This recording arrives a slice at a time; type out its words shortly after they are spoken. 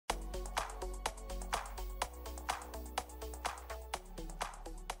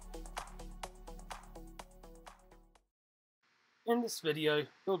In this video,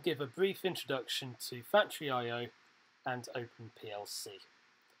 we'll give a brief introduction to FactoryIO and OpenPLC.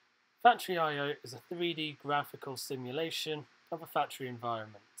 FactoryIO is a 3D graphical simulation of a factory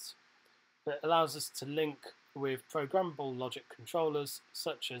environment that allows us to link with programmable logic controllers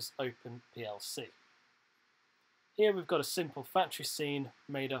such as OpenPLC. Here we've got a simple factory scene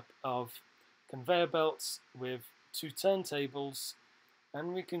made up of conveyor belts with two turntables,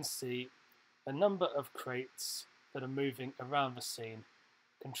 and we can see a number of crates that are moving around the scene,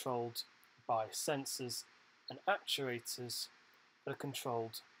 controlled by sensors and actuators that are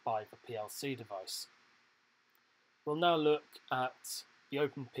controlled by the PLC device. We'll now look at the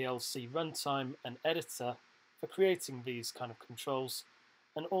OpenPLC runtime and editor for creating these kind of controls,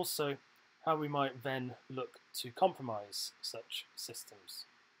 and also how we might then look to compromise such systems.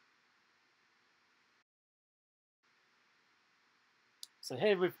 So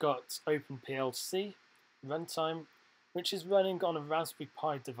here we've got OpenPLC runtime, which is running on a Raspberry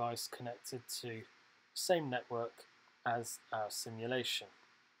Pi device connected to the same network as our simulation.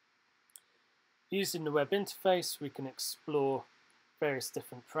 Using the web interface, we can explore various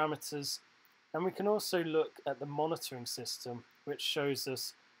different parameters, and we can also look at the monitoring system, which shows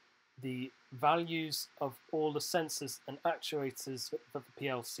us the values of all the sensors and actuators that the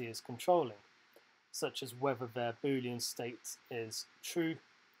PLC is controlling, such as whether their Boolean state is true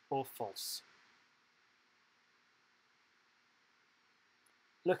or false.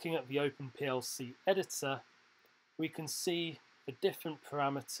 Looking at the OpenPLC editor, we can see the different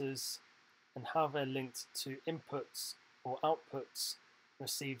parameters and how they're linked to inputs or outputs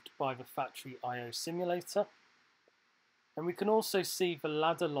received by the FactoryIO simulator. And we can also see the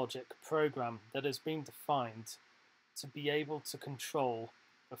ladder logic program that has been defined to be able to control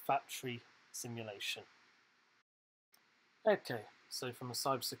the factory simulation. Okay, so from a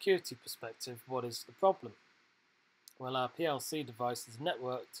cybersecurity perspective, what is the problem? Well, our PLC device is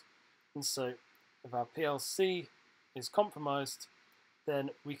networked, and so if our PLC is compromised,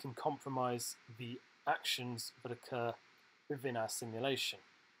 then we can compromise the actions that occur within our simulation.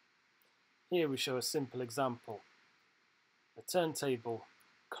 Here we show a simple example. The turntable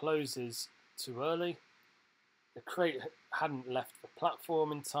closes too early, the crate hadn't left the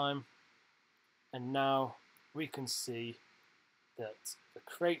platform in time, and now we can see that the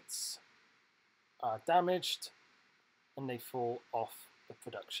crates are damaged and they fall off the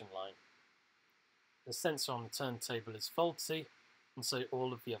production line. The sensor on the turntable is faulty, and so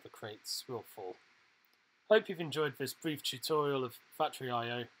all of the other crates will fall. Hope you've enjoyed this brief tutorial of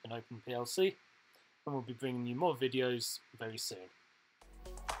FactoryIO and OpenPLC, and we'll be bringing you more videos very soon.